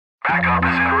Backup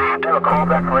is en route. Do a call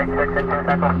back for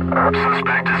 8662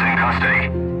 Suspect is in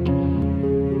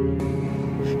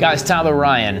custody. Guys, Tyler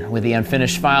Ryan with the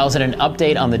Unfinished Files and an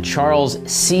update on the Charles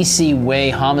C.C. Way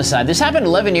homicide. This happened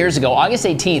 11 years ago, August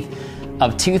 18th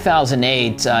of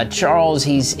 2008. Charles,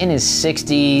 he's in his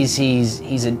 60s.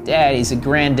 He's a dad. He's a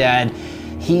granddad.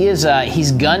 He's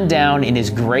gunned down in his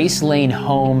Grace Lane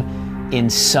home in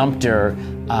Sumter.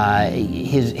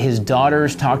 His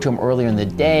daughters talked to him earlier in the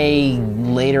day.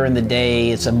 Later in the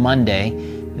day, it's a Monday.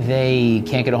 They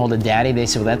can't get a hold of Daddy. They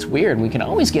say, well, that's weird. We can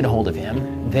always get a hold of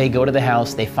him. They go to the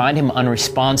house. They find him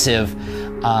unresponsive.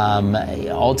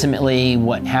 Ultimately,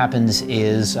 what happens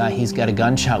is he's got a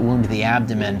gunshot wound to the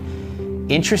abdomen.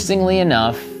 Interestingly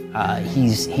enough,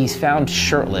 he's found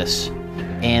shirtless.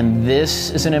 And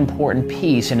this is an important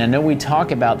piece. And I know we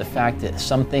talk about the fact that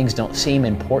some things don't seem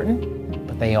important,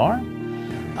 but they are.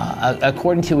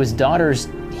 According to his daughters,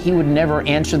 he would never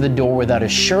answer the door without a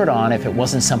shirt on if it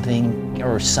wasn't something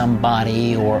or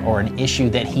somebody or an issue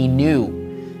that he knew.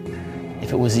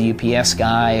 If it was a UPS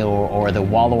guy or the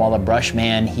Walla Walla brush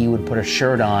man, he would put a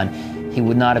shirt on. He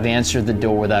would not have answered the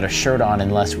door without a shirt on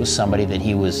unless it was somebody that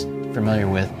he was familiar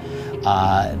with.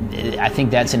 I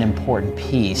think that's an important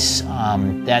piece.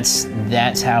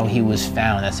 That's how he was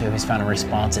found. That's how he was found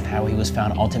unresponsive. How he was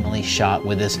found ultimately shot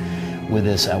with this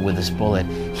bullet.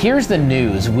 Here's the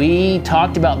news. We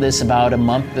talked about this about a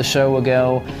month or so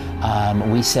ago.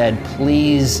 We said,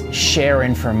 please share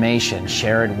information.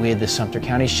 Share it with the Sumter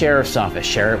County Sheriff's Office.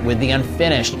 Share it with the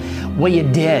Unfinished. Well, you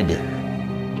did.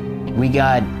 We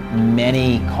got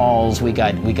many calls. We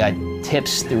got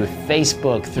tips through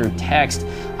Facebook, through text.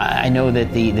 I know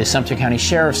that the Sumter County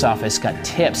Sheriff's Office got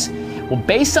tips. Well,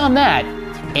 based on that,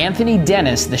 Anthony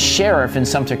Dennis, the sheriff in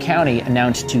Sumter County,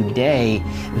 announced today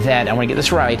that, I want to get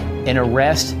this right, an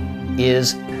arrest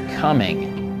is coming.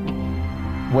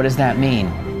 What does that mean?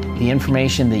 The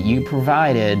information that you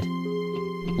provided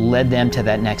led them to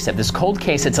that next step. This cold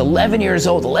case, it's 11 years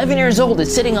old. 11 years old,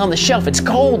 it's sitting on the shelf. It's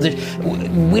cold.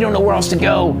 We don't know where else to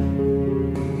go.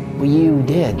 Well, you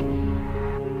did.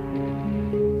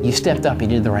 You stepped up. You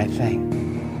did the right thing.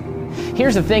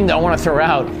 Here's the thing that I want to throw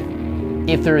out.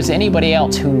 If there is anybody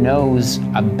else who knows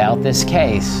about this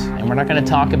case, and we're not going to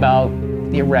talk about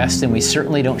the arrest, and we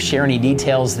certainly don't share any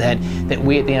details that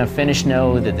we at the Unfinished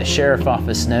know, that the sheriff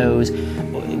office knows,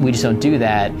 we just don't do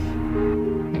that.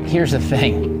 Here's the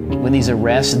thing. When these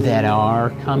arrests that are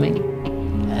coming,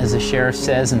 as the sheriff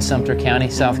says in Sumter County,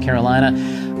 South Carolina,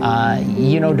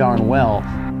 you know darn well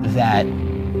that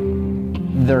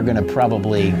they're going to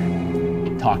probably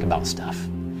talk about stuff.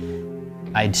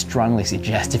 I'd strongly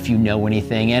suggest, if you know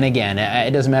anything, and again,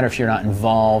 it doesn't matter if you're not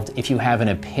involved, if you have an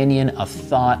opinion, a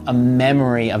thought, a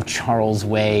memory of Charles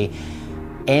Way,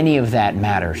 any of that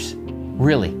matters.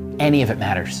 Really, any of it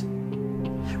matters.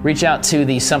 Reach out to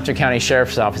the Sumter County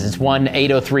Sheriff's Office. It's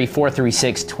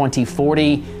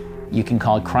 1-803-436-2040. You can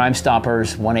call Crime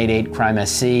Stoppers,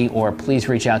 188-CRIME-SC, or please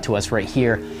reach out to us right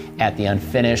here at the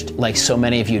Unfinished, like so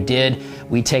many of you did.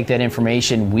 We take that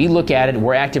information, we look at it,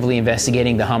 we're actively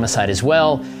investigating the homicide as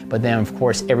well, but then of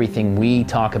course everything we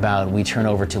talk about, we turn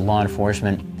over to law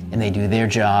enforcement and they do their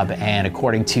job, and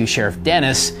according to Sheriff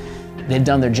Dennis, they've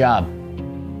done their job.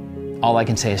 All I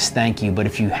can say is thank you, but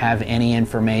if you have any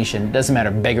information, it doesn't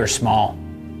matter big or small,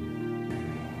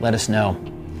 let us know.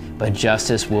 But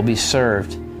justice will be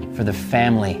served for the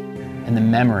family and the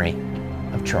memory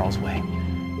of Charles Way.